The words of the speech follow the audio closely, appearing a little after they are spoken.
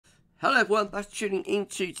Hello everyone, thanks for tuning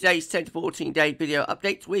into today's 10 to 14 day video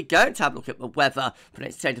update. We're going to have a look at the weather for the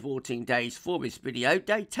next 10 to 14 days for this video.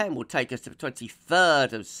 Day 10 will take us to the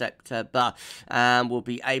 23rd of September and we'll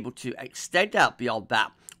be able to extend out beyond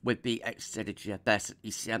that with the extended GFS and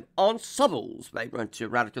ECM ensembles. Maybe run to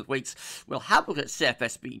around a couple of weeks. We'll have a look at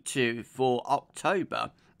CFS V2 for October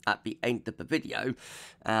at the end of the video.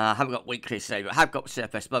 I haven't got weeklies today, but I have got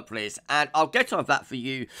CFS monthlies, and I'll get on that for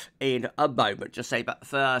you in a moment. Just say about the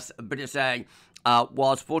first video saying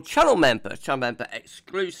was for channel members, channel member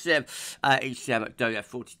exclusive, ECM at GWV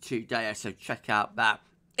 42 days, so check out that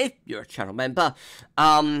if you're a channel member.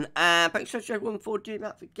 And thanks so much everyone for doing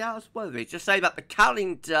that for GavsWeatherVids. Just say that the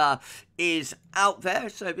calendar is out there,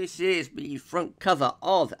 so this is the front cover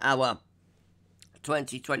of our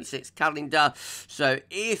 2026 calendar. So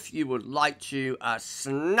if you would like to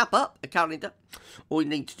snap up a calendar, all you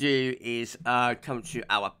need to do is come to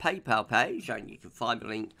our PayPal page, and you can find the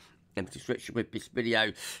link in the description with this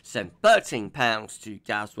video. Send £13 to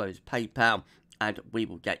GavsWeatherVids PayPal and we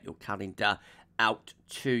will get your calendar out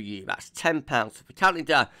to you. That's £10 for the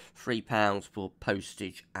calendar, £3 for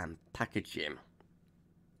postage and packaging.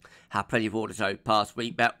 Had plenty of orders over past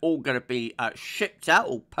week. They're all going to be shipped out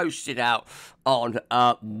or posted out on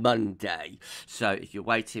Monday. So if you're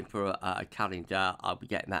waiting for a calendar, I'll be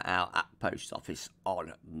getting that out at the post office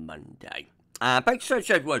on Monday. Thanks so much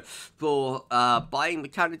everyone for buying the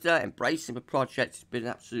calendar, embracing the project. It's been an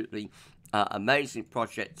absolutely amazing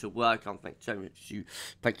project to work on. Thank you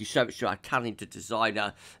so much to our calendar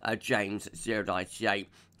designer, James098,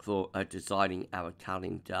 for designing our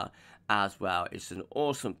calendar as well. It's an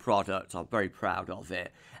awesome product. I'm very proud of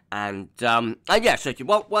it. And yeah, so if you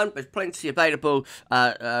want one, there's plenty available,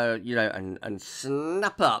 you know, and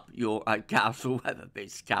snap up your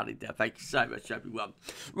GavsWeatherVids calendar. Thank you so much, everyone.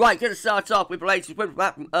 Right, going to start off with the latest weather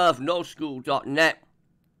map from earthnorthschool.net.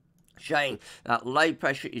 Showing that low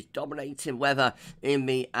pressure is dominating weather in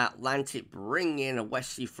the Atlantic, bringing in a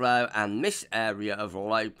westerly flow, and this area of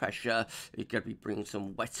low pressure is going to be bringing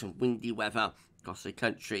some wet and windy weather across the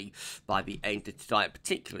country by the end of tonight,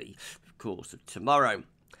 particularly of course of tomorrow.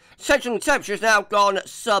 Central temperature has now gone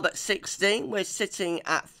sub 16. We're sitting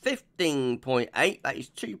at 15.8. That is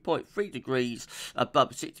 2.3 degrees above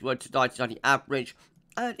the 61 to 90 average.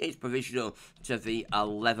 And it's provisional to the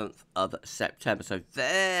 11th of September. So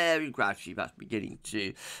very gradually that's beginning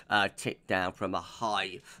to tick down from a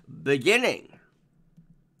high beginning.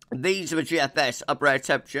 These are the GFS upper air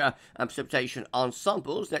temperature and precipitation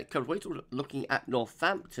ensembles. Next couple of weeks, we're looking at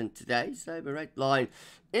Northampton today. So the red line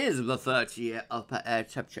is the 30-year upper air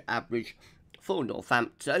temperature average for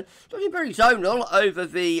Northampton. Looking very zonal over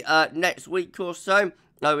the next week or so.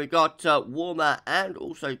 Now we've got warmer and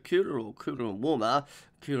also cooler, or cooler and warmer,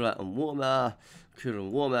 cooler and warmer, cooler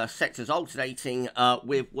and warmer sectors alternating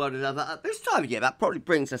with one another. At this time of year, that probably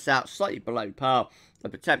brings us out slightly below par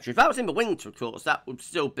of the temperature. If that was in the winter, of course, that would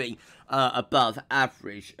still be above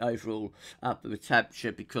average overall for the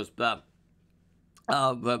temperature, because the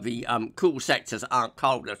cool sectors aren't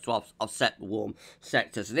cold enough to offset the warm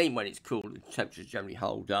sectors, and even when it's cool, the temperatures generally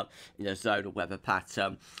hold up in a zonal weather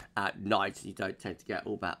pattern at night, and you don't tend to get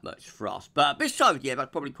all that much frost. But this time of year,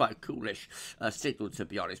 that's probably quite a coolish signal, to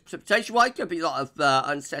be honest. Precipitation-wise, going to be a lot of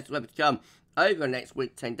unsettled weather to come over the next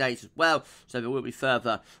week, 10 days as well, so there will be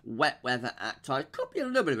further wet weather at times. Could be a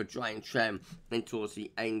little bit of a drying trend in towards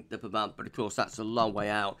the end of the month, but of course that's a long way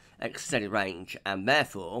out, extended range, and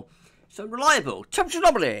therefore so reliable. Temperature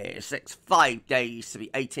anomalies, next 5 days to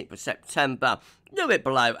the 18th of September. A little bit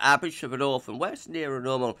below average for the north and west, nearer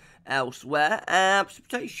normal elsewhere.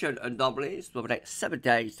 Precipitation anomalies for the next 7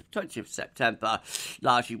 days to the 20th of September.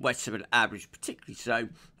 Largely wetter than average, particularly so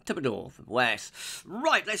to the north and west.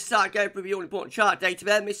 Right, let's start going through the all-important chart data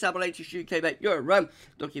there. Miss our latest UK Met Euro.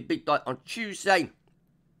 Looking big night on Tuesday.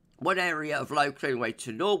 One area of low clearing away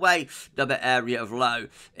to Norway, another area of low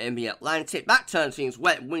in the Atlantic. That turns things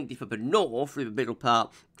wet and windy for the north through the middle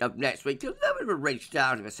part of next week. A little bit of a ridge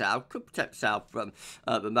down in the south could protect the south from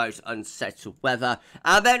the most unsettled weather.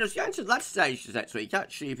 And then as you go into the latter stages next week,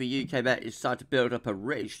 actually the UK Met is starting to build up a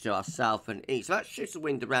ridge to our south and east. So that shifts the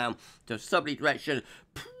wind around to a southerly direction,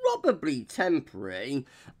 probably temporary,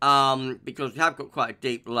 because we have got quite a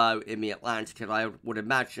deep low in the Atlantic, and I would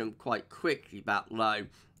imagine quite quickly that low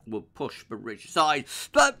will push the ridge aside,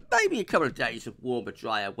 but maybe a couple of days of warmer,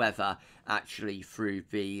 drier weather actually through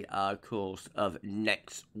the course of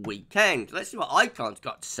next weekend. Let's see what Icon's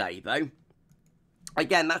got to say though.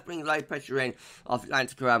 Again, that's bringing low pressure in off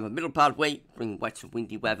Atlantic around the middle part of the week, bringing wet and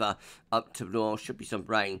windy weather up to the north. Should be some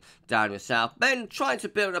rain down in the south. Then trying to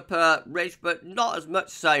build up a ridge, but not as much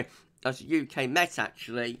so as the UK Met,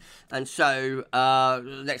 actually. And so,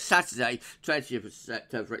 next Saturday, 20th of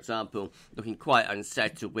September, for example, looking quite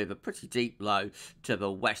unsettled with a pretty deep low to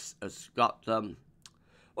the west of Scotland.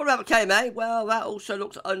 What about the KMA? Well, that also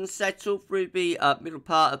looks unsettled through the middle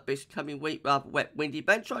part of this coming week, rather wet, windy.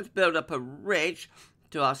 Then trying to build up a ridge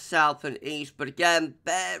to our south and east, but again,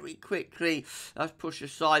 very quickly, that's pushed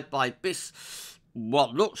aside by this,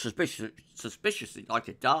 what looks suspiciously like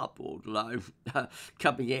a dartboard low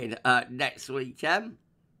coming in next weekend.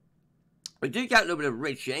 We do get a little bit of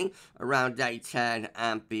ridging around day 10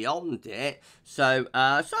 and beyond it. So,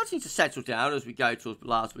 starting to settle down as we go towards the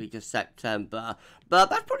last week of September. But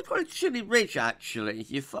that's probably quite a chilly ridge, actually.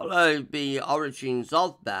 You follow the origins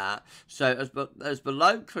of that. So, as the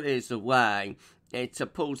low clears away, it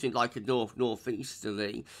pulls in like a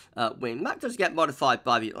northeasterly wind. That does get modified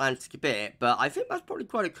by the Atlantic a bit, but I think that's probably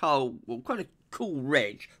quite a cool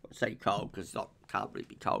ridge. I say cold because it's can't really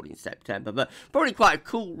be cold in September, but probably quite a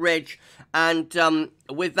cool ridge. And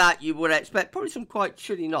with that, you would expect probably some quite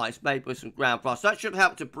chilly nights, maybe with some ground frost. That should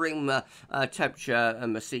help to bring the temperature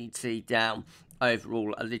and the CT down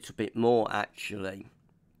overall a little bit more, actually.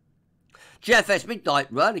 GFS midnight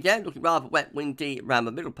run, again, looking rather wet, windy around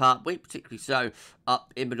the middle part of the week, particularly so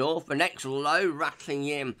up in the north. The next low rattling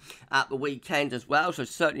in at the weekend as well, so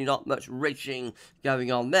certainly not much ridging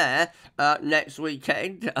going on there. Next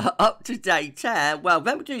weekend, up to day 10, well,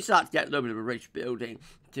 then we do start to get a little bit of a ridge building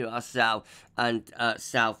to our south and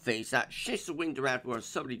southeast. That shifts the wind around towards a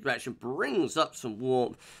southerly direction, brings up some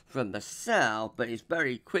warmth from the south, but it's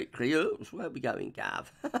very quickly, oops, where are we going,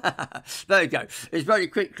 Gav? There we go. It's very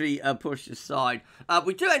quickly pushed aside.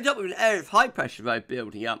 We do end up with an area of high pressure though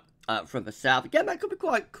building up from the south. Again, that could be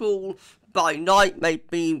quite cool by night,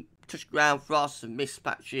 maybe touch ground frost and mist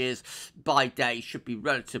patches. By day should be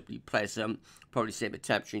relatively pleasant. Probably see the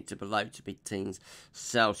temperature into below to mid-teens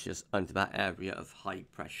Celsius under that area of high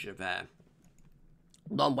pressure there.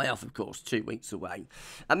 Long way off, of course, 2 weeks away.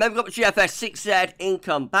 And then we've got the GFS 6Z in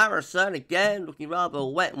comparison. Again, looking rather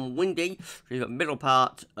wet and windy through the middle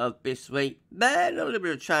part of this week. Then a little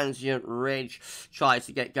bit of transient ridge tries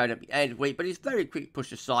to get going at the end of the week, but it's very quick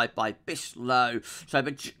pushed aside by this low. So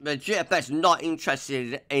the GFS not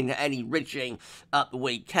interested in any ridging at the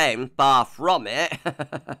weekend, bar from it.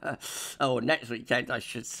 Or next weekend, I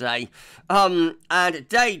should say. And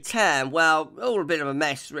day 10, well, all a bit of a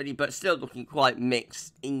mess, really, but still looking quite mixed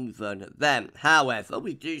even then. However,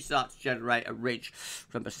 we do start to generate a ridge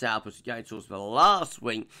from the south as we go towards the last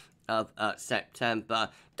week of September.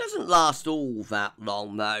 Doesn't last all that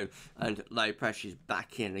long though, and low pressure is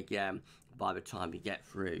back in again by the time we get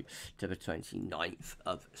through to the 29th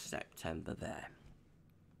of September there.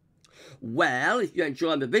 Well, if you're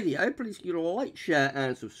enjoying the video, please give it a like, share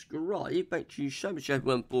and subscribe. Thank you so much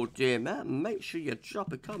everyone for doing that. And make sure you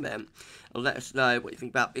drop a comment and let us know what you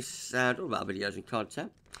think about this and all of our videos and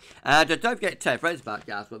content. And don't forget to tell your friends about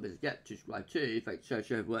GavsWeatherVids. Get to subscribe too. Thanks so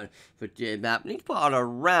much everyone for doing that. We need to put on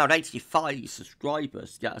around 85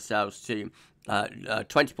 subscribers to get ourselves to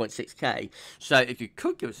 20.6k. So if you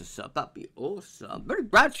could give us a sub, that'd be awesome. Very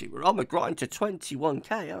gradually, we're on the grind to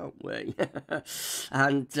 21k, aren't we?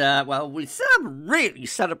 And well, we haven't really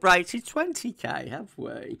celebrated 20k, have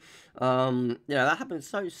we? That happened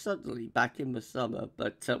so suddenly back in the summer,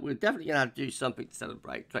 but we're definitely gonna have to do something to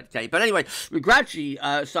celebrate 20k. But anyway, we're gradually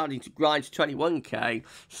starting to grind to 21k,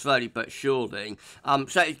 slowly but surely.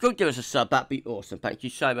 So if you could give us a sub, that'd be awesome. Thank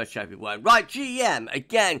you so much, everyone. Right, GM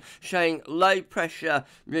again showing low pressure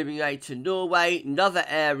moving away to Norway, another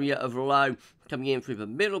area of low coming in through the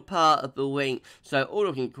middle part of the week, so all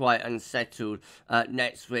looking quite unsettled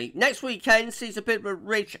next week. Next weekend sees a bit of a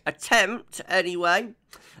ridge attempt anyway,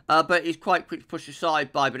 but is quite quick to push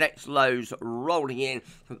aside by the next lows rolling in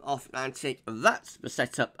from off Atlantic. That's the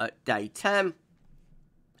setup at day 10.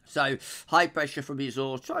 So, high pressure from the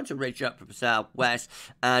Azores, trying to ridge up from the southwest,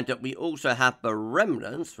 and we also have the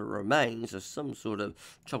remnants, the remains of some sort of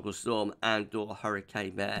tropical storm and or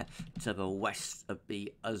hurricane there to the west of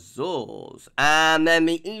the Azores. And then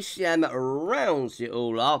the ECM rounds it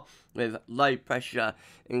all off with low pressure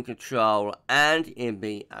in control and in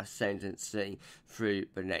the ascendancy through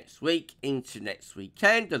the next week into next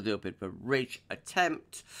weekend. A little bit of a ridge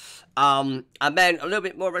attempt, and then a little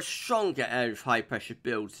bit more of a stronger area of high pressure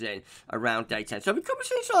builds in around day 10. So we could be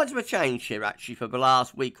seeing signs of a change here actually for the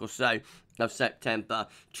last week or so of September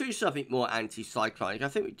to something more anticyclonic. I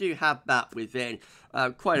think we do have that within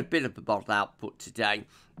quite a bit of the bottle output today,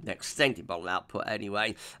 the extended bottle output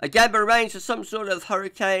anyway. Again, there remains of some sort of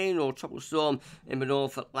hurricane or tropical storm in the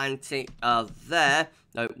North Atlantic there.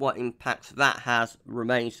 Now, what impact that has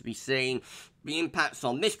remains to be seen. the impacts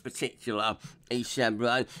on this particular ECM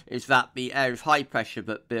run is that the area of high pressure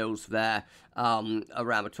that builds there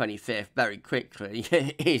around the 25th very quickly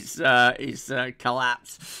is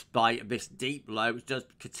collapsed by this deep low, which does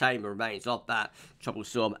contain the remains of that tropical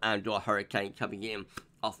storm and or hurricane coming in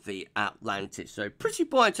off the Atlantic. So pretty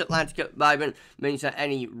buoyant Atlantic at the moment, means that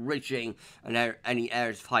any ridging and any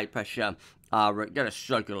areas of high pressure are going to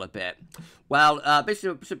struggle a bit. Well, this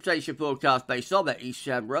is a precipitation forecast based on the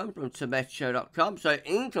ECM run from Meteo.com. So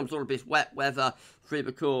in comes all of this wet weather through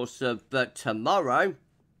the course of tomorrow.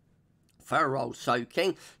 Thorough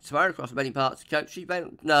soaking tomorrow across many parts of the country.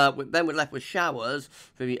 Then we're left with showers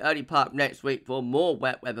for the early part of next week for more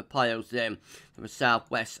wet weather piles in from the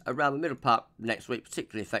southwest around the middle part next week,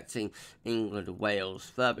 particularly affecting England and Wales.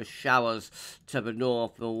 Further showers to the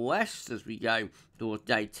north and west as we go towards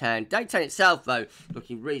day 10. Day 10 itself, though,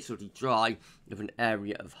 looking reasonably dry with an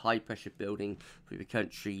area of high pressure building through the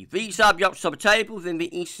country. These are the options on the table within the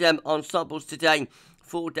ECM ensembles today.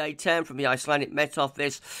 For day 10 from the Icelandic Met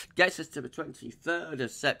Office gets us to the 23rd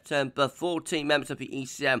of September. 14 members of the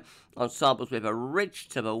ECM ensembles with a ridge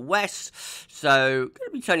to the west. So, going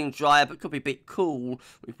to be turning drier, but could be a bit cool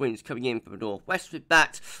with winds coming in from the northwest with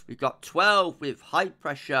that. We've got 12 with high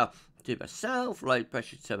pressure to the south, low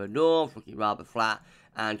pressure to the north, looking rather flat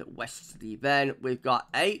and westerly. Then we've got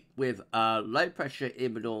 8 with low pressure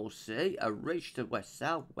in the North Sea, a ridge to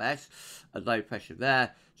west-southwest, a low pressure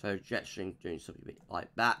there. So jet stream doing something a bit like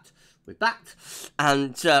that with that.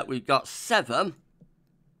 And we've got 7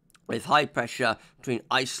 with high pressure between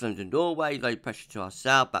Iceland and Norway, low pressure to our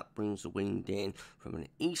south. That brings the wind in from an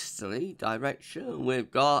easterly direction. We've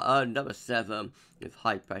got another 7 with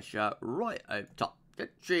high pressure right over top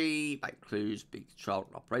country. That includes big control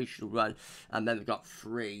and operational run. And then we've got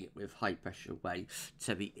 3 with high pressure away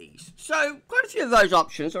to the east. So quite a few of those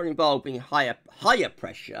options are involving higher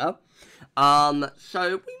pressure.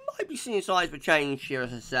 So we might be seeing signs of a change here,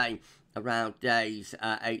 as I say, around days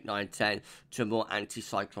 8, 9, 10 to more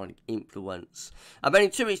anticyclonic influence. And then in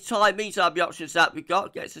 2 weeks' time, these are the options that we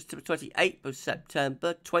got. Gets us to the 28th of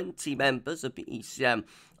September. 20 members of the ECM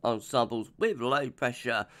ensembles with low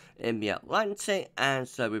pressure in the Atlantic, and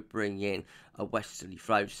so we bring in a westerly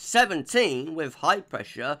flow. 17 with high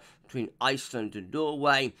pressure between Iceland and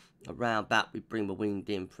Norway. Around that, we bring the wind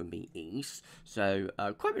in from the east, so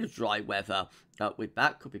quite a bit of dry weather with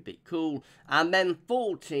that, could be a bit cool. And then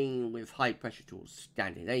 14 with high pressure towards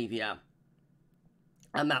Scandinavia.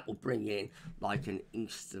 And that will bring in like an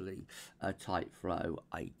easterly type flow,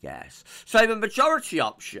 I guess. So the majority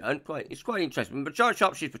option, it's quite interesting. The majority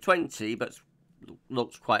option is for 20, but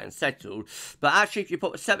looks quite unsettled. But actually, if you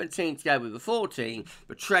put the 17 together with the 14,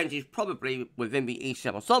 the trend is probably within the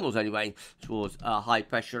ECM ensembles anyway, towards high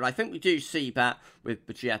pressure. And I think we do see that with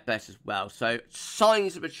the GFS as well. So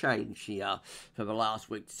signs of a change here for the last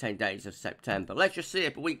week to 10 days of September. Let's just see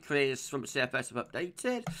if the week clears from the CFS have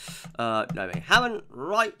updated. No, they haven't.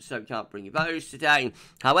 Right, so we can't bring you those today.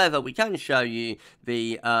 However, we can show you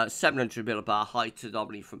the 700 millibar height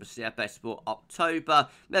anomaly from the CFS for October.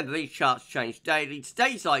 Remember, these charts change daily.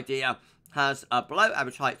 Today's idea has a below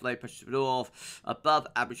average height low pressure to the north, above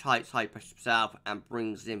average height high pressure to the south, and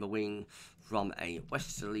brings in the wind from a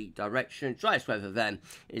westerly direction. Driest weather then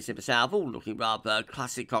is in the south, all looking rather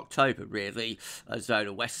classic October really, a zone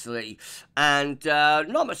of westerly, and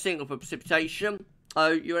not much signal for precipitation.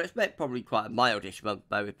 You would expect probably quite a mildish month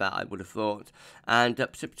though with that, I would have thought. And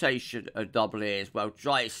precipitation anomaly as well,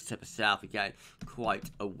 driest to the south again, quite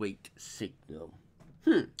a weak signal.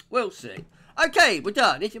 We'll see. Okay, we're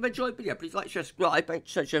done. If you've enjoyed the video, please like, share, subscribe.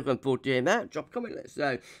 Thanks so much for doing that. Drop a comment, let us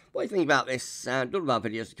know what you think about this and all of our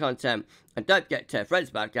videos and content. And don't forget to tell friends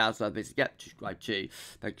about GavsWeatherVids. Get subscribe too.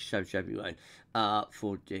 Thanks so much everyone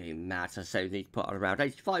for doing that. I say we need to put on around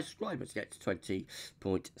 85 subscribers to get to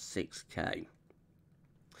 20.6k.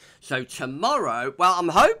 So tomorrow, well, I'm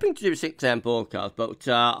hoping to do a 6 AM broadcast, but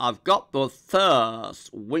I've got the first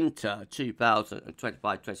winter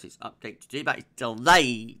 2025-26 update to do. That is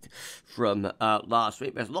delayed from last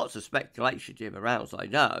week. There's lots of speculation doing around, so I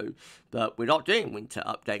know, but we're not doing winter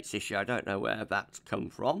updates this year. I don't know where that's come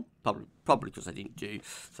from. Probably because I didn't do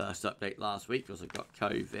first update last week because I got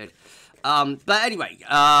COVID. But anyway,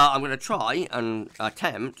 I'm going to try and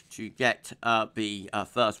attempt to get the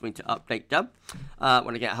first winter update done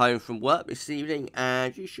when I get home from work this evening,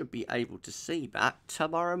 and you should be able to see that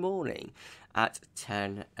tomorrow morning at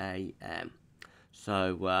 10 AM.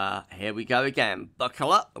 So here we go again.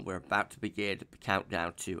 Buckle up, and we're about to begin the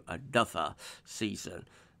countdown to another season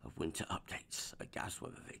of winter updates at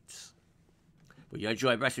GavsWeatherVids. Will you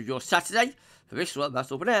enjoy the rest of your Saturday? For this one,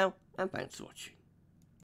 that's all for now, and thanks for watching.